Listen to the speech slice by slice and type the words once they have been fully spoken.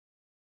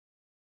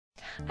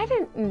I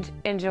didn't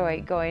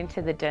enjoy going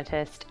to the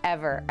dentist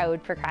ever. I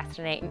would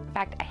procrastinate. In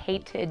fact, I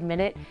hate to admit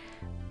it,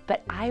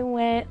 but I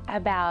went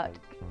about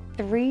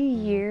 3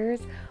 years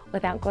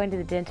without going to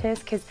the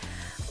dentist because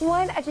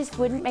one, I just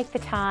wouldn't make the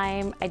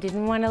time. I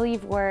didn't want to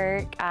leave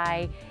work.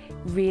 I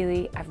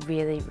really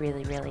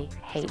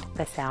hate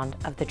the sound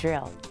of the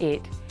drill.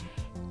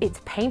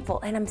 It's painful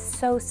and I'm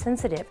so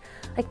sensitive.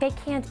 Like they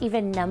can't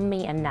even numb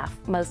me enough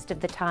most of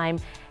the time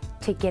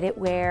to get it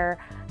where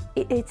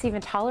it's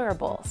even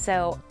tolerable.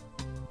 So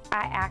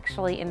I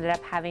actually ended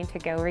up having to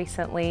go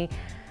recently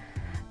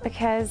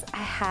because I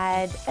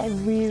had a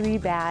really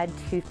bad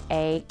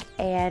toothache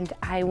and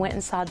I went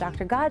and saw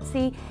Dr.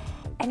 Ghodsi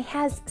and he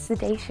has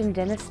Sedation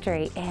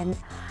Dentistry, and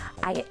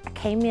I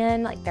came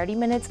in like 30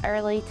 minutes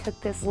early, took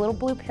this little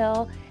blue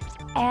pill,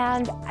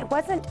 and I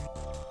wasn't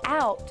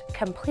out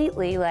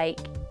completely.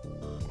 Like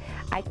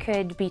I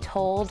could be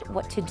told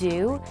what to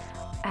do,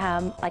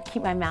 like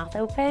keep my mouth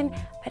open,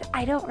 but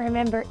I don't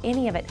remember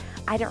any of it.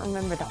 I don't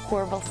remember the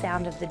horrible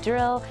sound of the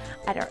drill.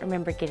 I don't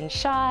remember getting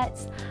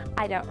shots.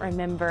 I don't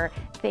remember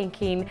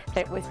thinking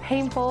that it was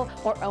painful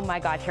or, oh my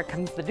God, here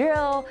comes the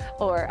drill,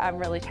 or I'm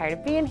really tired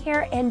of being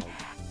here. And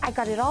I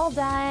got it all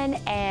done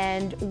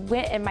and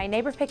went, and my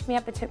neighbor picked me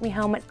up and took me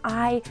home,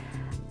 and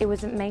it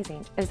was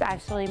amazing. It was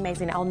absolutely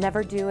amazing. I'll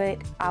never do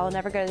it. I'll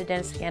never go to the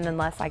dentist again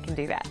unless I can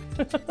do that.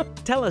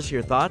 Tell us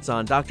your thoughts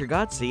on Dr.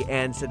 Ghodsi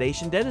and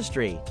Sedation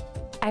Dentistry.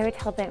 I would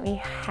tell them you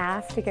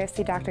have to go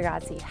see Dr.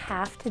 Ghodsi. You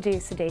have to do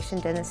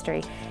Sedation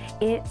Dentistry.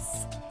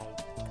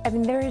 I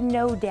mean, there are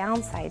no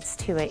downsides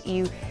to it.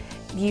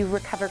 You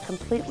recover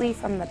completely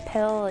from the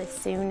pill as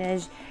soon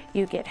as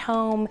you get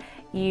home.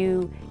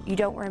 You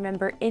don't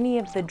remember any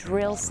of the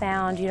drill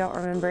sound. You don't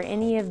remember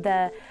any of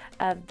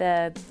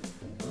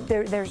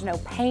there's no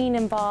pain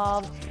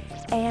involved,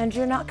 and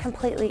you're not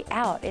completely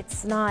out.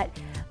 It's not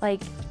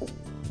like,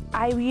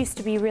 I used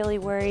to be really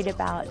worried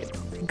about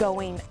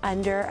going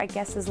under, I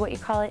guess is what you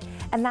call it,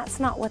 and that's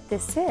not what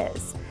this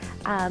is.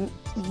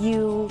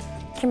 You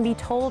can be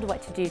told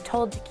what to do,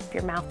 told to keep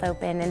your mouth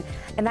open,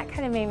 and that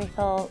kind of made me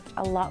feel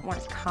a lot more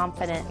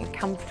confident and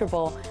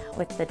comfortable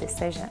with the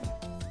decision.